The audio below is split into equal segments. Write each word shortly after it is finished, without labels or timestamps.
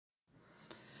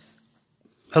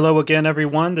Hello again,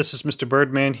 everyone. This is Mr.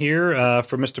 Birdman here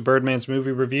for Mr. Birdman's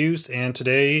Movie Reviews, and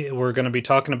today we're going to be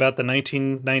talking about the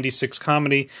 1996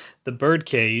 comedy The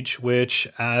Birdcage, which,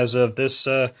 as of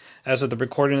the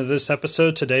recording of this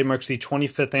episode, today marks the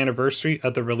 25th anniversary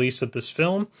of the release of this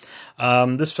film.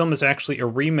 This film is actually a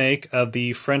remake of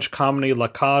the French comedy La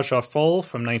Cage aux Folles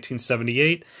from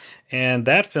 1978, and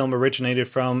that film originated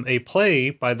from a play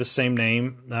by the same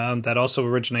name that also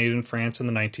originated in France in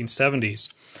the 1970s.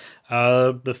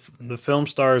 The film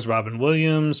stars Robin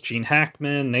Williams, Gene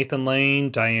Hackman, Nathan Lane,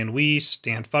 Diane Weiss,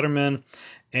 Dan Futterman,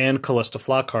 and Callista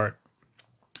Flockhart.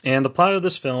 And the plot of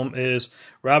this film is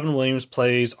Robin Williams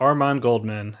plays Armand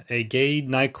Goldman, a gay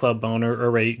nightclub owner,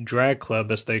 or a drag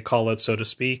club as they call it, so to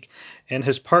speak, and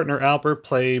his partner Albert,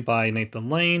 played by Nathan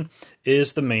Lane,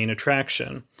 is the main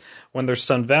attraction. When their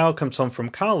son Val comes home from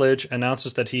college,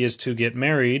 announces that he is to get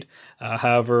married.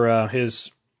 However,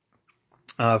 his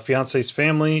fiance's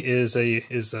family is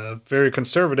very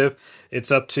conservative. It's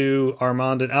up to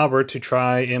Armand and Albert to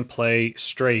try and play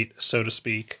straight, so to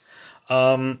speak.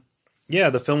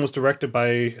 The film was directed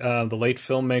by the late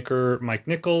filmmaker Mike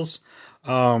Nichols,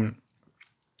 who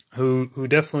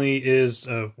definitely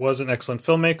was an excellent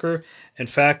filmmaker. In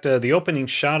fact, the opening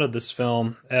shot of this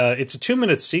film, it's a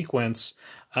 2-minute sequence,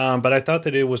 but I thought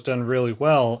that it was done really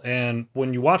well. And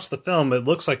when you watch the film, it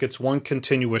looks like it's one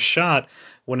continuous shot,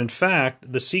 when in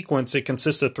fact, the sequence, it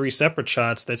consists of 3 separate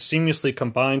shots that seamlessly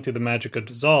combine through the magic of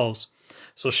dissolves.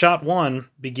 So shot 1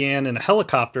 began in a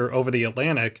helicopter over the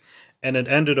Atlantic, and it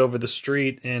ended over the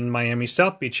street in Miami's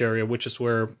South Beach area, which is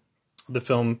where the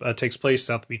film takes place,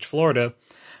 South Beach, Florida.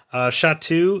 Shot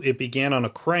 2, it began on a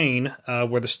crane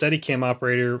where the Steadicam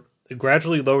operator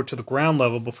gradually lowered to the ground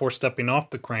level before stepping off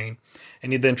the crane,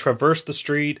 and he then traversed the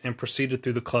street and proceeded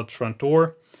through the club's front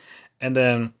door. And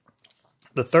then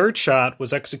the third shot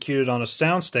was executed on a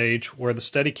soundstage where the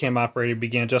Steadicam operator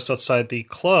began just outside the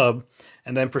club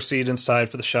and then proceeded inside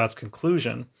for the shot's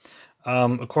conclusion.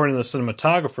 According to the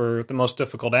cinematographer, the most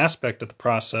difficult aspect of the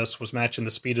process was matching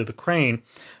the speed of the crane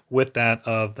with that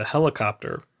of the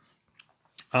helicopter.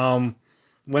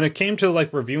 When it came to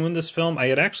reviewing this film, I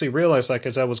had actually realized,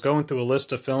 as I was going through a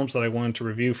list of films that I wanted to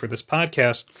review for this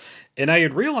podcast, and I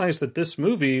had realized that this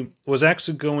movie was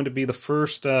actually going to be the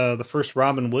first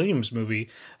Robin Williams movie.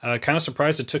 Kind of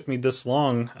surprised it took me this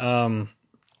long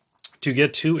to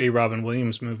get to a Robin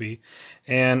Williams movie.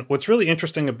 And what's really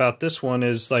interesting about this one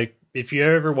is, if you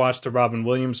ever watched a Robin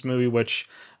Williams movie, which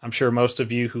I'm sure most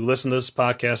of you who listen to this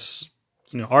podcast,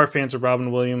 are fans of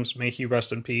Robin Williams, may he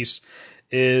rest in peace,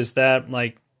 is that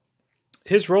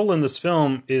his role in this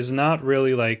film is not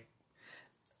really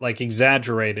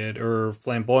exaggerated or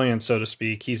flamboyant, so to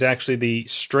speak. He's actually the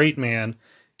straight man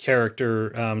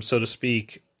character, so to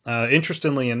speak.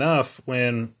 Interestingly enough,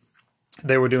 when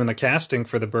they were doing the casting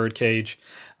for The Birdcage,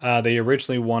 they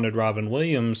originally wanted Robin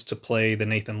Williams to play the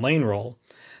Nathan Lane role.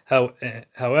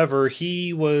 However,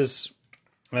 he was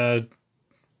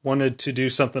wanted to do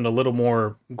something a little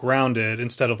more grounded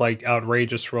instead of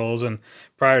outrageous roles. And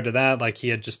prior to that, he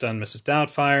had just done Mrs.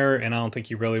 Doubtfire, and I don't think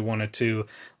he really wanted to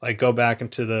go back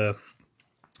into the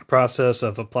process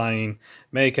of applying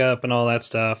makeup and all that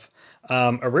stuff.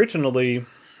 Originally,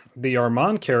 the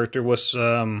Armand character was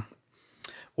originally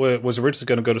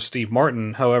going to go to Steve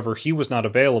Martin. However, he was not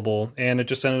available, and it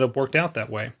just ended up worked out that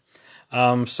way.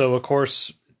 So of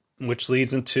course, which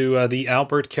leads into the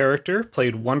Albert character,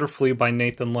 played wonderfully by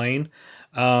Nathan Lane.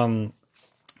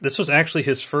 This was actually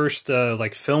his first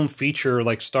film feature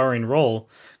starring role,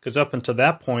 because up until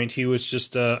that point he was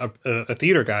just a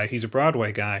theater guy. He's a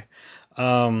Broadway guy,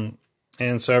 and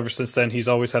so ever since then he's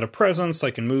always had a presence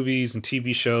in movies and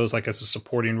TV shows as a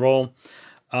supporting role.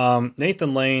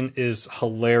 Nathan Lane is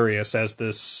hilarious as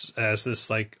this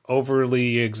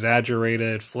overly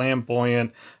exaggerated,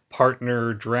 flamboyant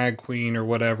partner, drag queen, or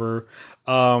whatever,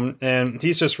 and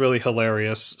he's just really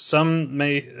hilarious.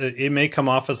 It may come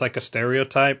off as a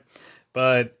stereotype,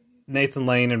 but Nathan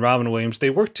Lane and Robin Williams, they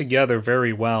work together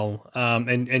very well,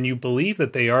 and you believe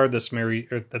that they are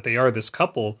this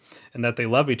couple, and that they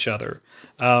love each other.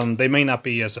 They may not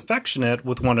be as affectionate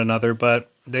with one another, but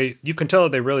you can tell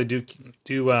that they really do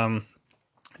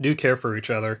care for each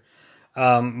other.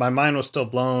 My mind was still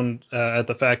blown at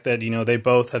the fact that, they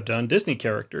both have done Disney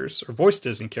characters, or voiced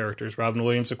Disney characters. Robin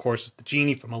Williams, of course, is the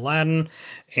genie from Aladdin,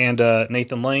 and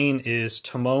Nathan Lane is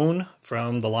Timon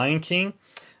from The Lion King.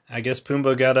 I guess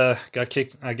Pumbaa got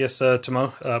kicked. I guess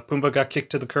Pumbaa got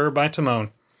kicked to the curb by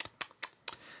Timon.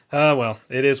 Well,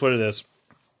 it is what it is.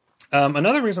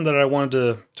 Another reason that I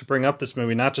wanted to bring up this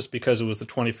movie, not just because it was the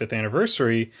 25th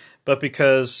anniversary, but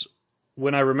because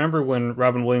when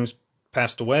Robin Williams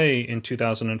passed away in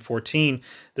 2014.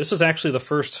 This is actually the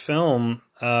first film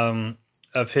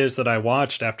of his that I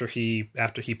watched after he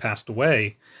passed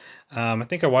away. I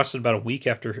think I watched it about a week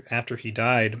after he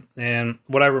died. And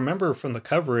what I remember from the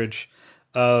coverage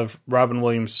of Robin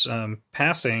Williams'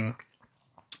 passing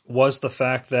was the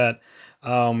fact that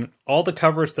all the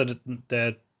coverage that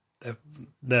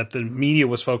the media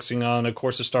was focusing on, of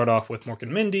course, it started off with Mork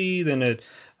and Mindy, then it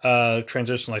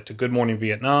transitioned like to Good Morning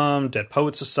Vietnam, Dead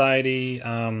Poet Society,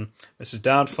 Mrs.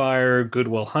 Doubtfire, Good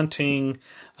Will Hunting.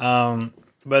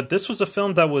 But this was a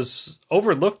film that was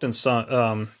overlooked in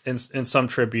some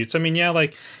tributes. I mean, yeah,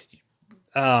 like,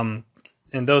 and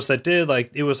those that did,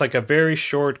 like, it was like a very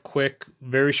short, quick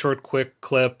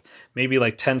clip, maybe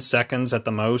like 10 seconds at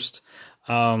the most.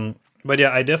 But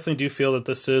yeah, I definitely do feel that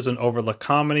this is an overlooked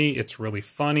comedy. It's really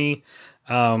funny.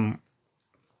 The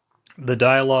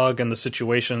dialogue and the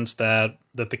situations that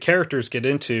the characters get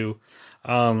into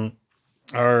are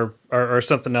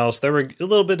something else. They were a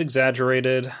little bit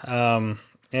exaggerated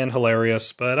and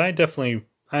hilarious, but I definitely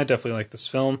like this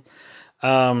film.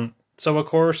 So of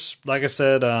course, like I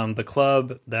said, the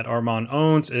club that Armand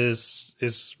owns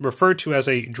is referred to as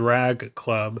a drag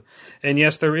club, and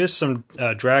yes, there is some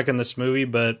drag in this movie,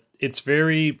 but it's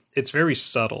very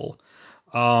subtle.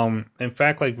 In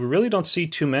fact, like, we really don't see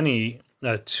too many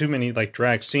like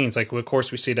drag scenes. Like, of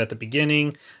course, we see it at the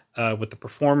beginning with the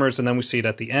performers, and then we see it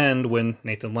at the end when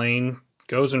Nathan Lane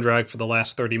goes in drag for the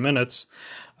last 30 minutes.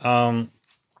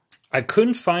 I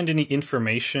couldn't find any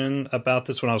information about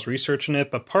this when I was researching it,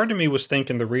 but part of me was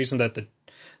thinking the reason that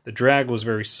the drag was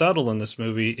very subtle in this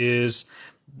movie is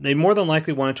they more than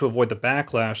likely wanted to avoid the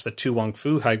backlash that Tu Wong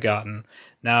Fu had gotten.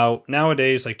 Now,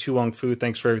 nowadays, like, Tu Wong Fu,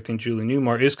 Thanks for Everything, Julie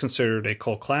Newmar, is considered a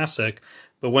cult classic,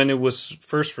 but when it was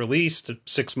first released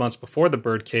 6 months before The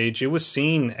Birdcage, it was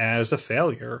seen as a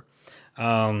failure.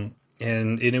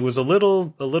 And it was a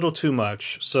little too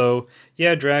much. So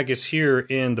yeah, drag is here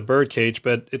in The Birdcage,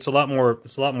 but it's a lot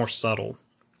more subtle.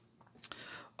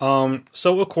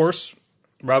 So of course,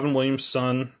 Robin Williams'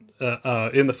 son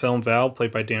in the film, Val,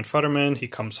 played by Dan Futterman, he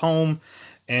comes home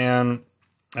and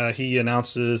he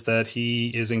announces that he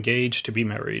is engaged to be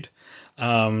married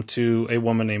to a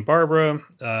woman named Barbara,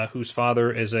 whose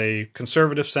father is a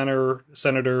conservative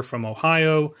senator from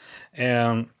Ohio,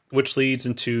 and which leads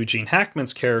into Gene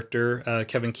Hackman's character,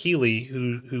 Kevin Keeley,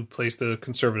 who plays the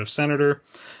conservative senator.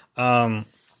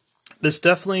 This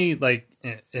definitely, like,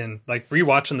 and like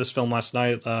rewatching this film last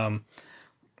night,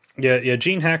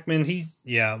 Gene Hackman,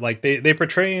 they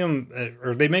portray him,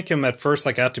 or they make him at first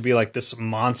like out to be like this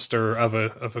monster of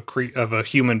a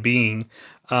human being,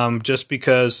 just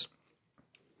because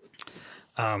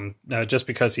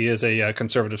he is a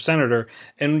conservative senator.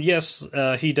 And yes,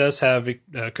 he does have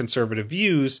conservative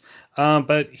views,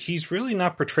 but he's really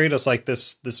not portrayed as like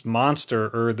this monster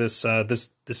or this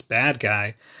bad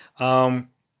guy.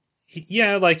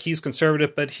 Like, he's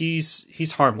conservative, but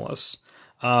he's harmless.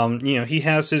 He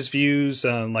has his views,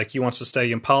 like he wants to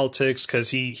stay in politics because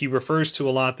he refers to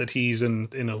a lot that he's in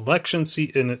an election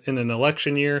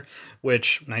year,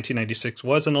 which 1996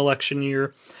 was an election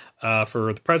year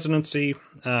for the presidency.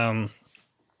 But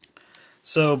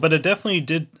it definitely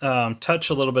did touch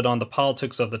a little bit on the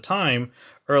politics of the time,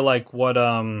 or like what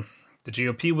the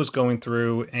GOP was going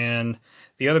through. And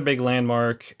the other big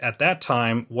landmark at that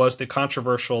time was the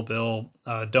controversial bill,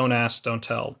 Don't Ask, Don't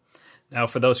Tell. Now,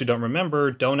 for those who don't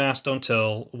remember, Don't Ask, Don't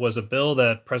Tell was a bill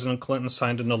that President Clinton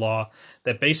signed into law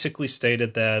that basically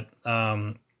stated that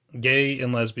gay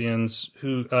and lesbians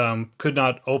who could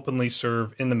not openly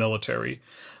serve in the military.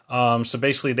 So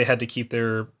basically, they had to keep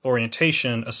their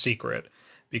orientation a secret,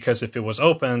 because if it was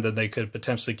open, then they could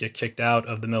potentially get kicked out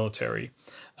of the military.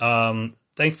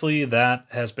 Thankfully, that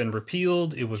has been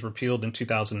repealed. It was repealed in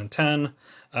 2010.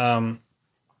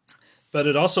 But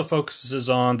it also focuses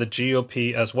on the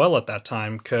GOP as well at that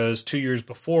time, because 2 years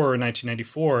before, in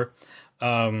 1994,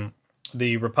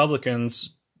 the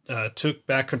Republicans took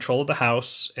back control of the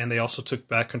House, and they also took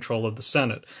back control of the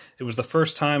Senate. It was the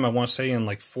first time, I want to say, in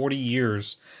like 40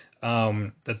 years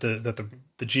that the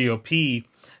GOP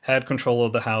had control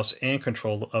of the House and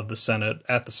control of the Senate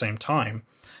at the same time.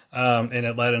 And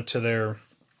it led into their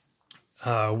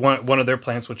one of their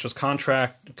plans, which was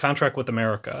contract with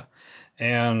America.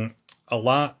 And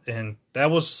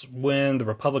that was when the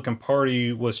Republican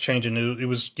Party was changing. It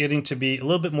was getting to be a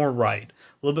little bit more right,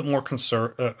 a little bit more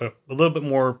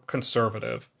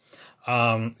conservative.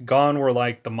 Gone were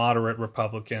like the moderate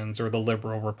Republicans or the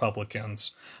liberal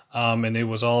Republicans, and it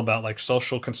was all about like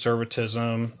social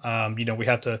conservatism. We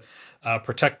have to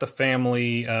protect the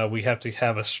family. We have to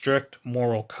have a strict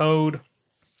moral code.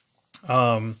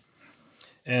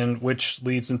 and which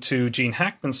leads into Gene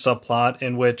Hackman's subplot,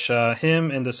 in which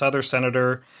him and this other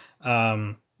senator,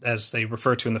 as they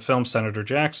refer to in the film, Senator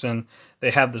Jackson,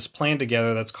 they have this plan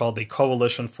together that's called the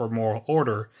Coalition for Moral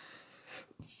Order.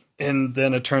 And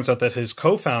then it turns out that his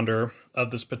co-founder of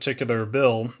this particular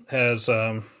bill has...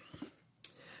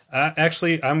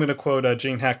 actually, I'm going to quote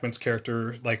Gene Hackman's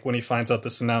character, like when he finds out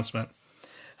this announcement.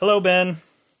 "Hello, Ben.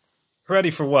 Ready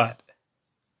for what?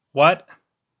 What?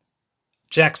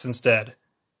 Jackson's dead.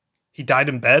 He died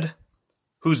in bed?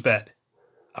 Whose bed?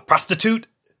 A prostitute?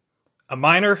 A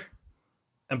minor?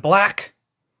 And black?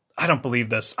 I don't believe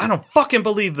this. I don't fucking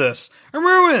believe this. I'm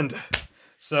ruined."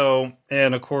 So,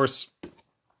 and of course,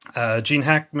 Gene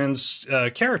Hackman's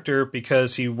character,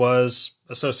 because he was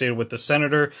associated with the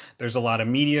senator, there's a lot of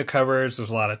media coverage, there's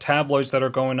a lot of tabloids that are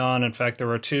going on. In fact, there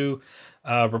are two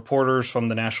reporters from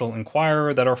the National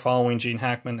Enquirer that are following Gene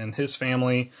Hackman and his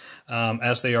family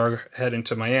as they are heading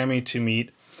to Miami to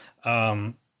meet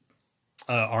Armand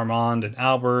and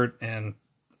Albert and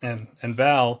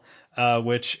Val,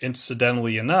 which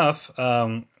incidentally enough,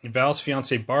 Val's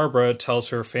fiancee Barbara tells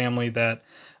her family that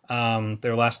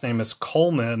their last name is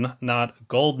Coleman, not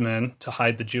Goldman, to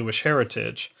hide the Jewish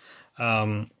heritage,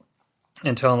 and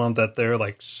telling them that they're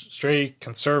like straight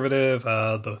conservative,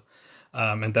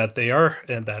 and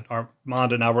that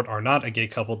Armand and Albert are not a gay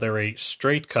couple; they're a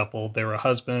straight couple. They're a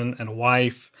husband and a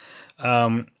wife.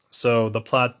 So the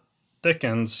plot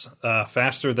thickens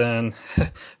faster than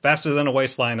a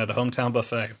waistline at a hometown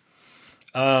buffet.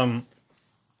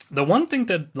 The one thing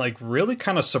that like really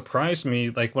kind of surprised me,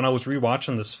 like when I was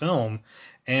rewatching this film,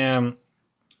 and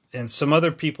some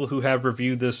other people who have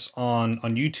reviewed this on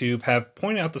YouTube have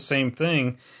pointed out the same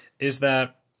thing, is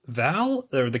that Val,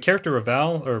 or the character of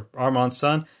Val, or Armand's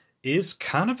son, is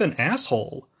kind of an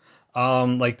asshole.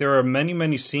 Like there are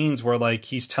many scenes where like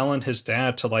he's telling his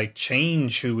dad to like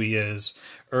change who he is,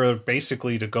 or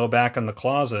basically to go back in the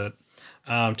closet.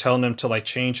 Telling him to like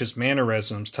change his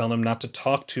mannerisms, telling him not to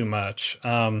talk too much,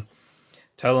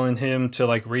 telling him to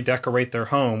like redecorate their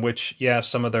home, which, yeah,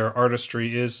 some of their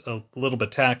artistry is a little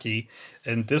bit tacky,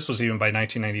 and this was even by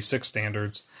 1996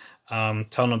 standards,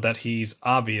 telling him that he's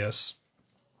obvious.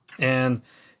 And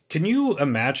can you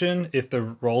imagine if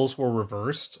the roles were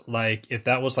reversed? Like if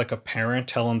that was like a parent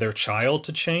telling their child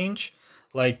to change?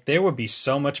 Like there would be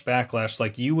so much backlash.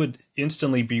 Like you would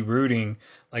instantly be rooting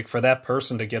like for that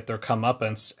person to get their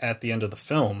comeuppance at the end of the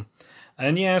film.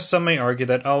 And yeah, some may argue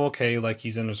that, oh, okay, like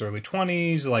he's in his early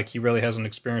 20s, like he really hasn't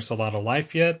experienced a lot of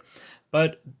life yet.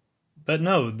 But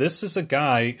no, this is a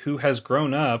guy who has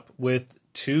grown up with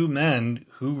two men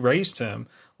who raised him.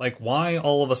 Like why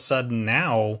all of a sudden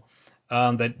now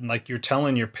that like you're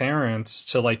telling your parents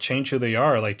to like change who they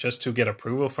are, like just to get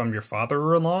approval from your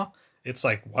father-in-law? It's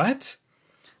like, what?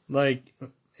 Like,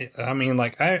 I mean,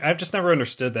 like, I've just never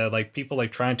understood that. Like, people,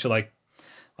 like, trying to, like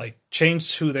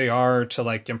change who they are to,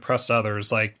 like, impress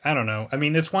others. Like, I don't know. I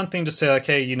mean, it's one thing to say, like,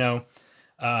 hey, you know,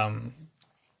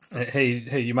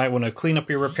 hey, you might want to clean up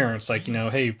your appearance. Like, you know,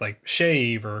 hey, like,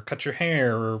 shave or cut your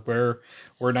hair or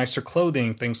wear nicer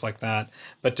clothing, things like that.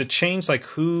 But to change, like,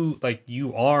 who, like,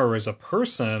 you are as a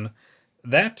person,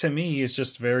 that, to me, is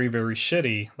just very, very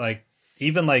shitty. Like,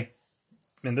 even, like,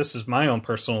 and this is my own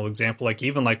personal example, like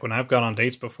even like when I've gone on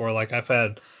dates before, like I've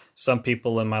had some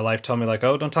people in my life tell me like,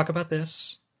 oh, don't talk about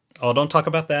this. Oh, don't talk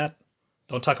about that.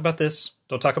 Don't talk about this.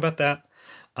 Don't talk about that.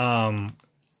 And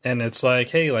it's like,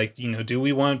 hey, like, you know, do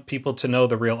we want people to know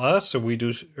the real us, or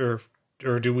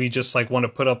or do we just like want to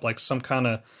put up like some kind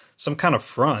of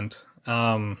front?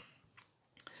 Yeah,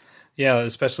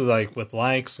 especially like with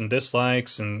likes and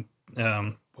dislikes and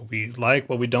what we like,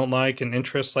 what we don't like, and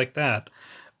interests like that.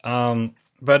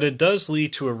 But it does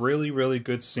lead to a really, really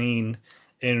good scene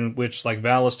in which like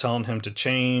Val is telling him to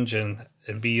change and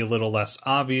be a little less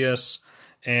obvious.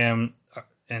 And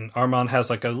Armand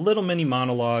has like a little mini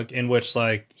monologue in which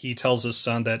like he tells his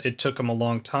son that it took him a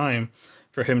long time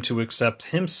for him to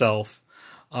accept himself.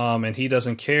 And he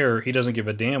doesn't care. He doesn't give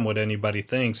a damn what anybody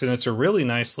thinks. And it's a really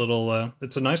nice little,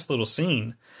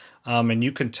 scene. And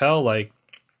you can tell like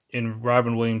in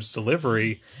Robin Williams'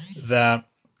 delivery that,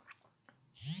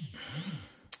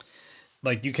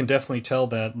 like, you can definitely tell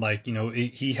that, like, you know,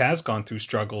 he has gone through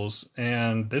struggles,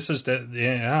 and this is,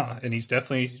 and he's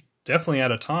definitely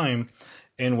at a time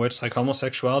in which, like,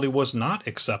 homosexuality was not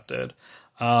accepted.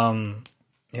 And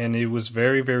it was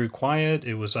very, very quiet.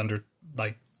 It was under,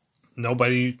 like,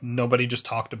 nobody just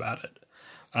talked about it.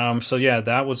 So yeah,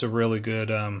 that was a really good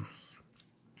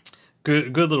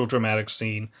little dramatic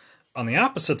scene. On the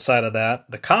opposite side of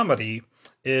that, the comedy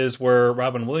is where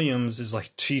Robin Williams is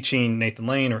like teaching Nathan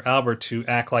Lane or Albert to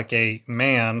act like a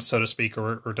man, so to speak,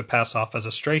 or to pass off as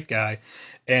a straight guy.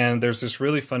 And there's this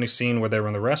really funny scene where they're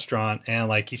in the restaurant and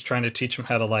like he's trying to teach him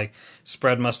how to like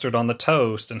spread mustard on the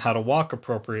toast and how to walk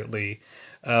appropriately.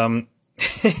 Um,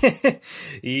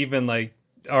 even like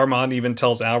Armand even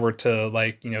tells Albert to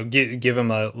like, you know, give him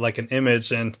a like an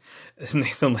image, and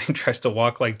Nathan Lane tries to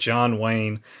walk like John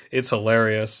Wayne. It's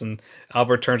hilarious. And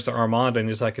Albert turns to Armand and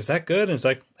he's like, "Is that good?" And he's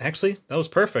like, "Actually, that was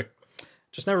perfect.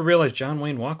 Just never realized John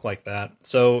Wayne walked like that."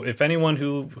 So if anyone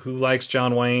who likes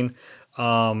John Wayne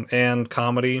and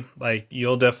comedy, like,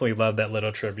 you'll definitely love that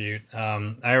little tribute.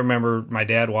 I remember my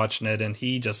dad watching it and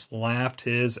he just laughed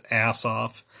his ass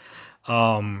off.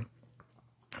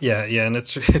 Yeah, and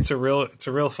it's a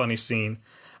real funny scene.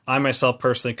 I myself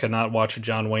personally could not watch a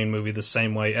John Wayne movie the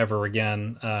same way ever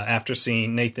again after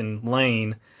seeing Nathan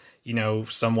Lane, you know,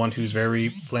 someone who's very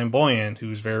flamboyant,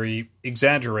 who's very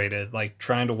exaggerated, like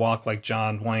trying to walk like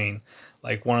John Wayne,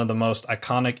 like one of the most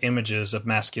iconic images of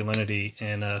masculinity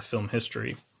in film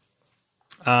history.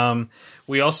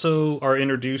 We also are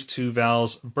introduced to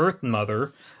Val's birth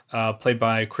mother, played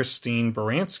by Christine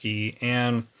Baranski,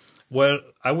 and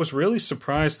what I was really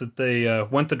surprised that they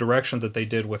went the direction that they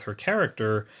did with her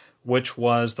character, which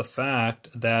was the fact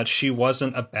that she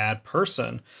wasn't a bad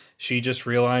person. She just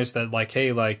realized that, like,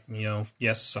 hey, like, you know,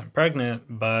 yes, I'm pregnant,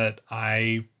 but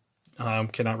I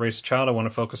cannot raise a child. I want to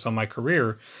focus on my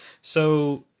career.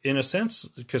 So, in a sense,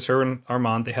 because her and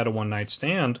Armand, they had a one-night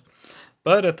stand,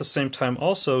 but at the same time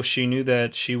also, she knew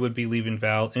that she would be leaving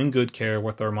Val in good care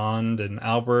with Armand and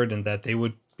Albert, and that they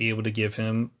would be able to give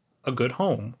him a good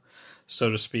home,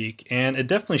 so to speak. And it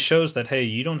definitely shows that, hey,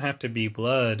 you don't have to be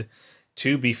blood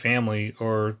to be family,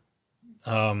 or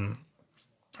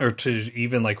to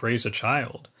even like raise a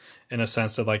child, in a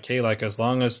sense that, like, hey, like, as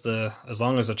long as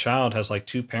a child has like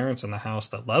two parents in the house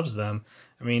that loves them,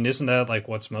 I mean, isn't that like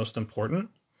what's most important?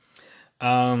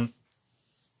 But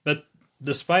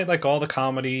despite like all the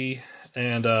comedy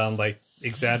and like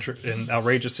exaggerate and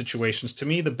outrageous situations, to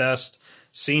me the best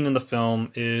scene in the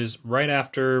film is right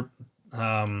after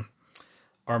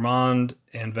Armand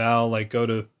and Val like go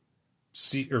to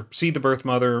see the birth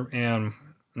mother, and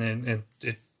the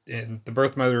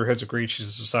birth mother has agreed,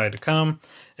 she's decided to come,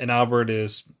 and Albert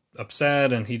is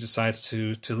upset and he decides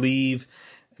to leave.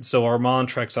 And so Armand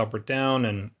tracks Albert down,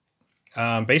 and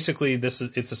basically it's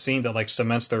a scene that like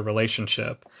cements their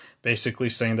relationship, basically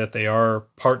saying that they are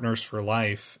partners for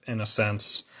life in a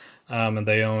sense, and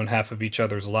they own half of each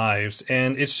other's lives.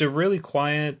 And it's a really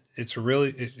quiet, it's a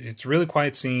really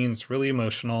quiet scene. It's really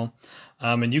emotional.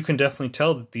 And you can definitely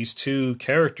tell that these two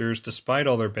characters, despite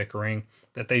all their bickering,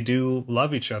 that they do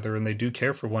love each other and they do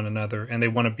care for one another and they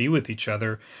want to be with each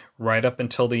other right up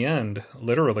until the end,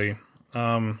 literally.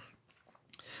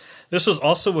 This was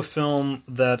also a film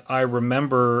that I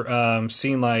remember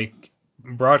seeing like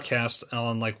broadcast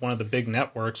on like one of the big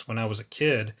networks when I was a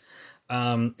kid.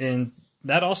 And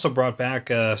that also brought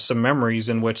back some memories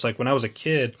in which, like, when I was a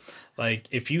kid, like,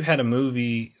 if you had a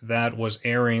movie that was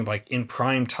airing like in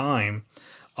prime time,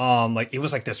 like, it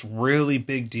was like this really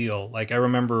big deal. Like, I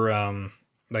remember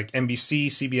like NBC,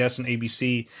 CBS, and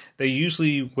ABC, they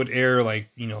usually would air like,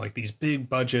 you know, like these big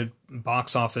budget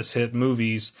box office hit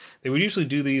movies. They would usually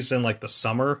do these in like the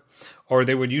summer, or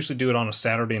they would usually do it on a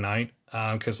Saturday night,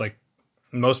 because like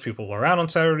most people are out on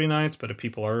Saturday nights, but if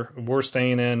people were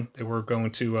staying in, they were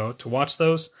going to watch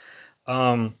those.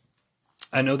 I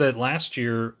know that last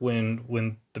year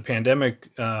when the pandemic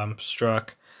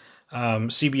struck,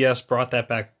 CBS brought that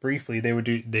back briefly.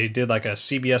 They did like a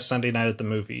CBS Sunday Night at the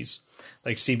Movies.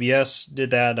 Like, CBS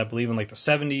did that, I believe, in like the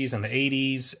 70s and the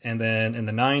 80s, and then in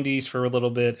the 90s for a little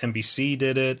bit, NBC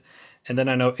did it, and then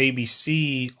I know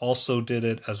ABC also did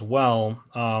it as well.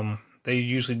 They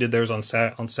usually did theirs on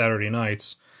Saturday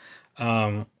nights.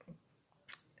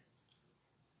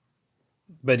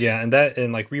 But yeah, and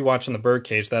like rewatching the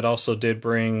Birdcage, that also did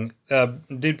bring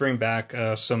back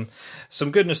some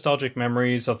good nostalgic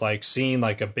memories of like seeing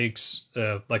like a big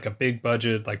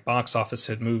budget like box office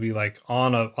hit movie like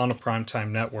on a primetime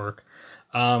network.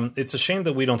 It's a shame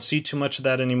that we don't see too much of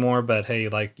that anymore. But hey,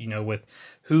 like, you know, with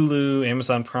Hulu,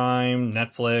 Amazon Prime,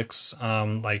 Netflix,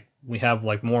 like, we have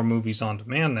like more movies on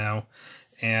demand now,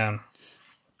 and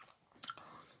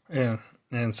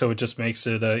so it just makes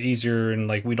it easier, and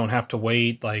like we don't have to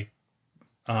wait like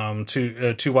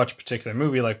to watch a particular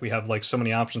movie. Like, we have like so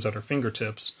many options at our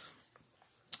fingertips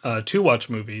to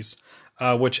watch movies.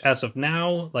 Which, as of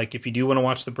now, like, if you do want to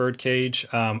watch The Birdcage,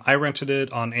 I rented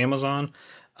it on Amazon.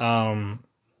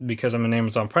 because I'm an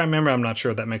Amazon Prime member, I'm not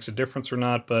sure if that makes a difference or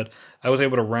not, but I was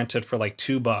able to rent it for like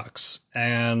 $2,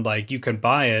 and like you can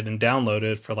buy it and download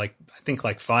it for like, I think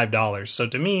like $5. So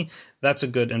to me, that's a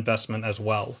good investment as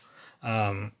well.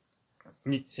 I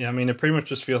mean, it pretty much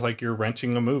just feels like you're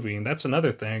renting a movie, and that's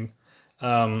another thing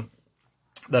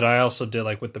that I also did,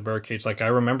 like with the Birdcage. Like I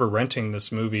remember renting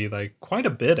this movie like quite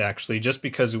a bit actually, just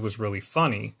because it was really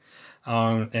funny,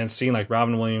 and seeing like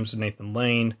Robin Williams and Nathan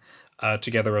Lane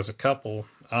together as a couple.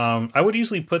 I would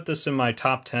easily put this in my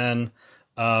top 10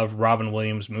 of Robin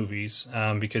Williams movies,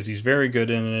 because he's very good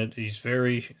in it. He's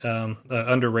very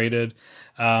underrated.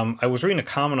 I was reading a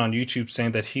comment on YouTube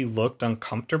saying that he looked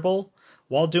uncomfortable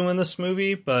while doing this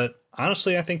movie, but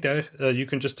honestly, I think that you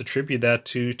can just attribute that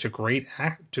to great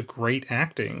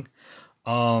acting.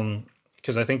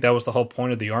 Because I think that was the whole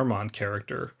point of the Armand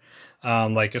character.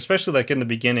 Like especially like in the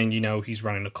beginning, you know, he's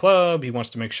running a club. He wants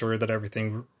to make sure that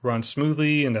everything runs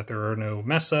smoothly and that there are no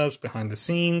mess ups behind the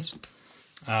scenes.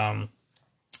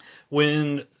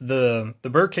 When the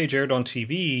Birdcage aired on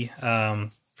TV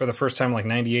for the first time, like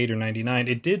 98 or 99,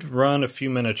 it did run a few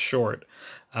minutes short.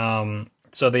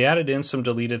 So they added in some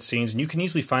deleted scenes, and you can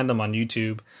easily find them on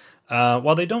YouTube.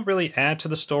 While they don't really add to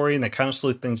the story and they kind of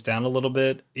slow things down a little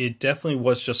bit, it definitely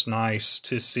was just nice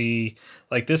to see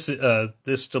like this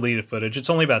deleted footage. It's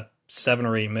only about 7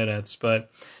 or 8 minutes,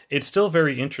 but it's still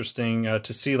very interesting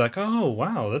to see. Like, oh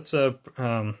wow, that's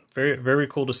very very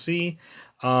cool to see.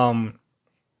 I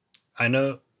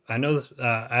know.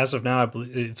 As of now, I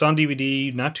believe it's on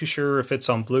DVD. Not too sure if it's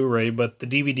on Blu-ray, but the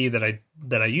DVD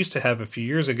that I used to have a few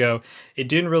years ago, it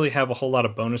didn't really have a whole lot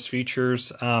of bonus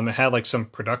features. It had like some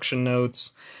production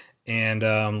notes and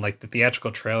like the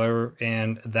theatrical trailer,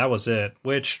 and that was it.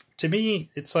 Which to me,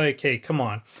 it's like, hey, come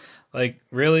on, like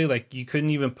really, like you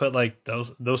couldn't even put like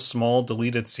those small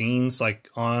deleted scenes like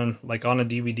on a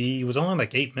DVD. It was only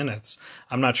like 8 minutes.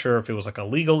 I'm not sure if it was like a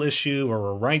legal issue or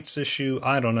a rights issue.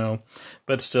 I don't know,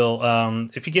 but still,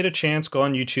 if you get a chance, go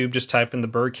on YouTube, just type in the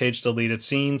Birdcage deleted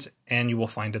scenes, and you will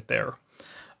find it there.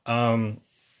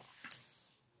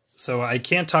 So I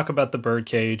can't talk about the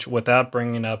Birdcage without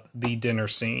bringing up the dinner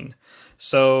scene.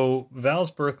 So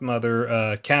Val's birth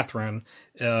mother, Catherine,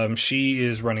 she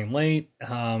is running late,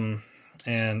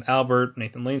 and Albert,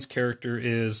 Nathan Lane's character,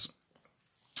 is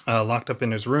locked up in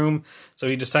his room. So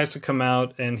he decides to come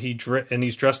out, and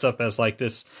he's dressed up as like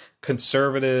this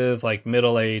conservative, like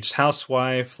middle-aged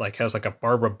housewife, like has like a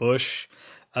Barbara Bush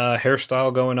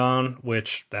hairstyle going on,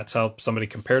 which that's how somebody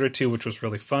compared it to, which was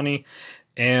really funny.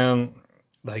 And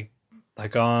like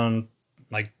on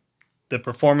like the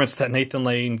performance that Nathan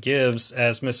Lane gives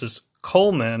as Mrs.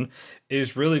 Coleman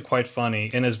is really quite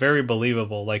funny and is very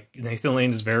believable. Like Nathan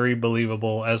Lane is very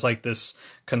believable as like this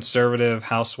conservative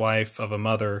housewife of a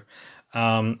mother.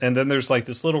 And then there's like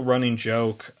this little running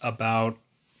joke about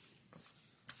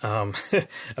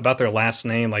about their last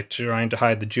name, like trying to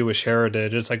hide the Jewish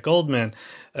heritage. It's like Goldman.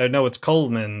 No, it's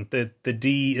Coleman. The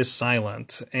D is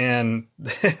silent, and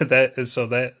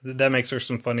that makes her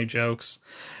some funny jokes.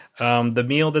 The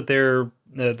meal that they're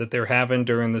having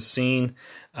during the scene,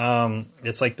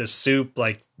 it's like the soup,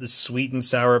 like the sweet and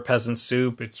sour peasant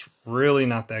soup. It's really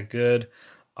not that good.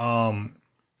 And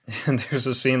there's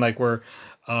a scene like where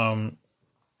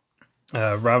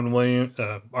Robin Williams,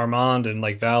 Armand, and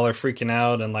like Val are freaking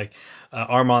out, and like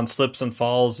Armand slips and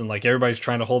falls, and like everybody's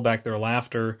trying to hold back their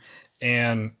laughter,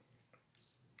 and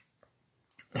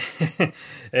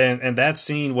and that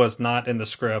scene was not in the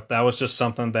script. That was just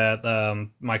something that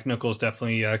Mike Nichols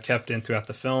definitely kept in throughout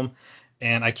the film.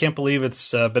 And I can't believe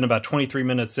it's been about 23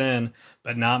 minutes in,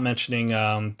 but not mentioning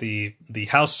the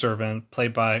house servant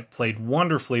played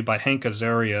wonderfully by Hank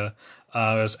Azaria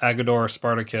as Agador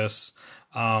Spartacus.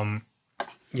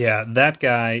 Yeah, that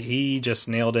guy, he just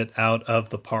nailed it out of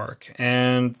the park.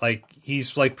 And like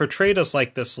he's like portrayed as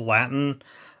like this Latin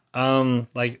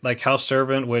like house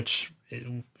servant, which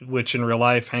in real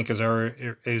life Hank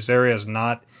Azaria is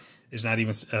not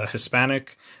even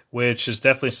Hispanic, which is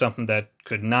definitely something that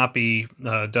could not be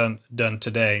done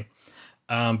today.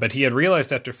 But he had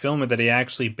realized after filming that he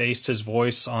actually based his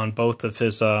voice on both of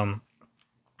his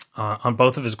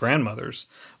grandmothers.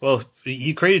 Well,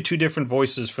 he created two different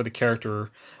voices for the character,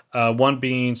 one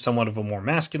being somewhat of a more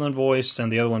masculine voice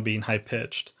and the other one being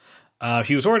high-pitched.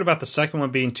 He was worried about the second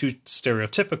one being too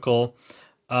stereotypical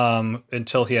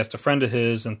until he asked a friend of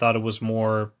his and thought it was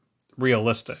more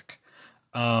realistic.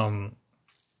 That's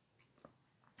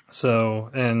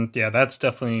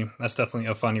definitely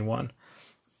a funny one.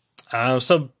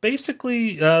 So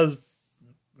basically, of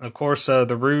course,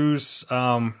 the ruse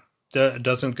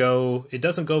doesn't go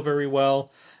very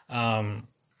well.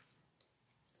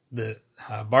 The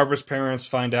Barbara's parents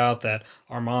find out that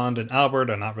Armand and Albert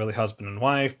are not really husband and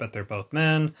wife, but they're both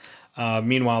men.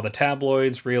 Meanwhile, the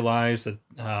tabloids realize that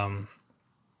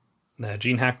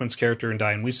Gene Hackman's character and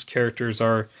Diane Weiss's characters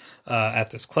are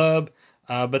at this club.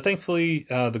 But thankfully,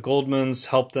 the Goldmans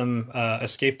help them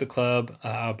escape the club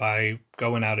by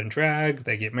going out in drag.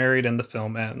 They get married and the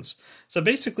film ends. So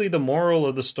basically, the moral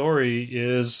of the story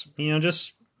is,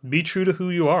 just be true to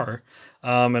who you are.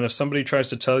 And if somebody tries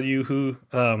to tell you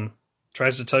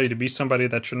to be somebody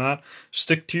that you're not,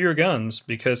 stick to your guns,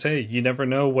 because hey, you never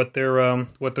know what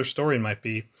their story might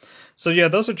be. So yeah,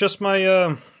 those are just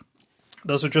my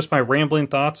rambling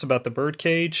thoughts about the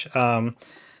Birdcage.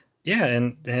 Yeah,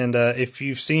 and if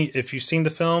you've seen the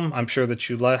film, I'm sure that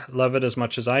you love it as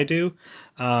much as I do.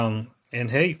 And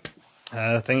hey,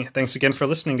 thanks again for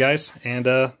listening, guys. And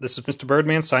this is Mr.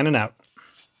 Birdman signing out.